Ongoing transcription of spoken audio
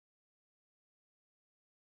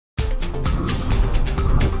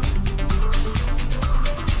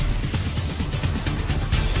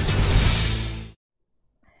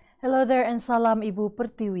Hello there and salam Ibu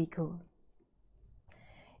Pertiwiku.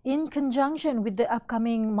 In conjunction with the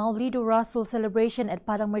upcoming Maulidur Rasul celebration at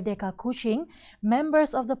Padang Merdeka, Kuching,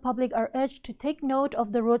 members of the public are urged to take note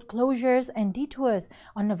of the road closures and detours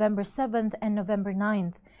on November 7th and November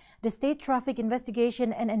 9th. The State Traffic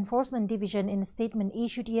Investigation and Enforcement Division, in a statement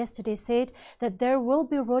issued yesterday, said that there will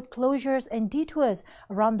be road closures and detours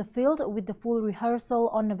around the field with the full rehearsal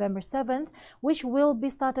on November 7th, which will be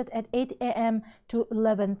started at 8 a.m. to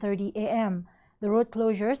 11:30 a.m. The road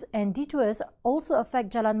closures and detours also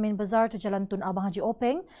affect Jalan Main Bazar to Jalan Tun Abang Haji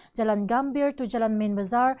Openg, Jalan Gambir to Jalan Main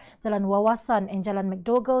Bazar, Jalan Wawasan and Jalan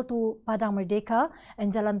McDougall to Padang Merdeka,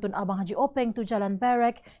 and Jalan Tun Abang Haji Openg to Jalan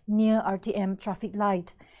Barak near RTM traffic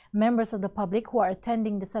light. Members of the public who are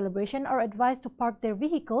attending the celebration are advised to park their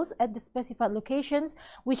vehicles at the specified locations,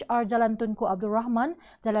 which are Jalan Tunku Abdul Rahman,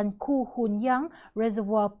 Jalan Ku Hun Yang,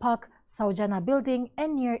 Reservoir Park, Saujana Building,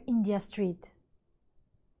 and near India Street.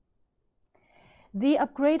 The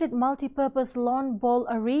upgraded multi-purpose lawn ball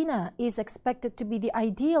arena is expected to be the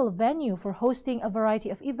ideal venue for hosting a variety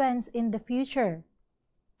of events in the future.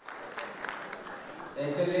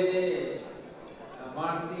 Actually, a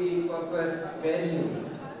multi-purpose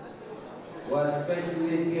venue was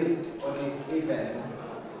specially built for this event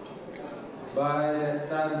by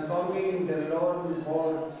transforming the lawn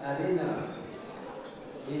ball arena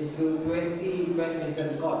into 20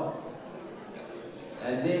 badminton courts.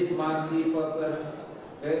 And this multi-purpose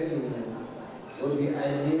venue would be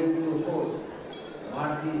ideal to host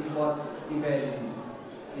multi-sports events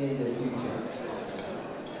in the future.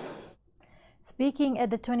 Speaking at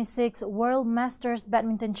the 26th World Masters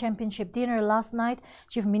Badminton Championship dinner last night,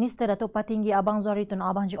 Chief Minister Datuk Patinggi Abang Zuari Tun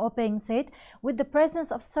Abang Haji Openg said, with the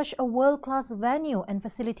presence of such a world-class venue and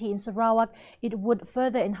facility in Sarawak, it would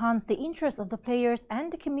further enhance the interest of the players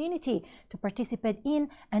and the community to participate in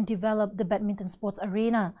and develop the badminton sports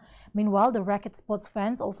arena. Meanwhile, the racket sports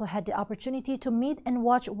fans also had the opportunity to meet and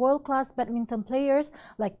watch world-class badminton players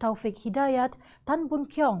like Taufik Hidayat, Tan Boon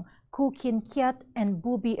Keong, Koo Kien Kiat and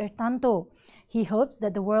Bubi Ertanto. He hopes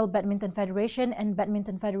that the World Badminton Federation and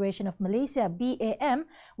Badminton Federation of Malaysia (BAM)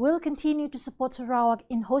 will continue to support Sarawak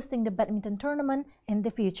in hosting the badminton tournament in the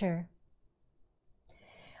future.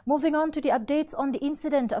 Moving on to the updates on the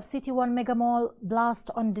incident of Cityone Mega Mall blast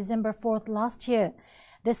on December 4th last year.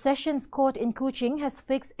 The Sessions Court in Kuching has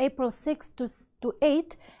fixed April 6 to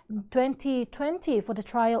 8, 2020 for the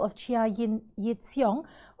trial of Chia Yit Siong,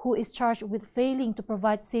 who is charged with failing to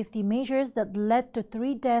provide safety measures that led to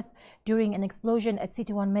 3 deaths during an explosion at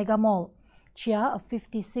Cityone Mega Mall. Chia, a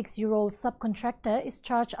 56-year-old subcontractor, is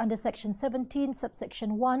charged under Section 17,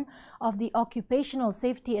 Subsection 1 of the Occupational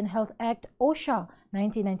Safety and Health Act, OSHA,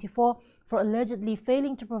 1994, for allegedly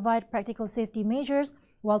failing to provide practical safety measures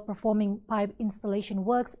while performing pipe installation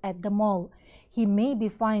works at the mall. He may be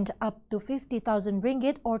fined up to 50,000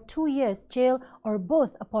 ringgit or 2 years jail or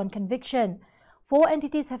both upon conviction. 4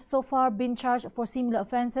 entities have so far been charged for similar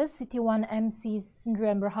offences: Cityone MC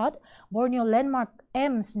Sdn Bhd, Borneo Landmark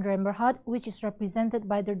M Sdn Bhd, which is represented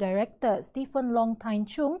by their director Stephen Long Tain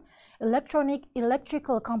Chung, Electronic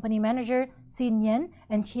Electrical Company Manager Sin Yen,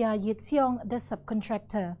 and Chia Yit Siong, the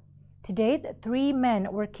subcontractor. To date, 3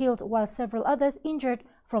 men were killed while several others injured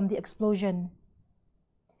from the explosion.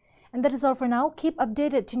 And that is all for now. Keep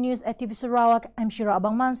updated to news at TV Sarawak. I'm Shira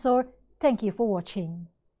Abang Mansor. Thank you for watching.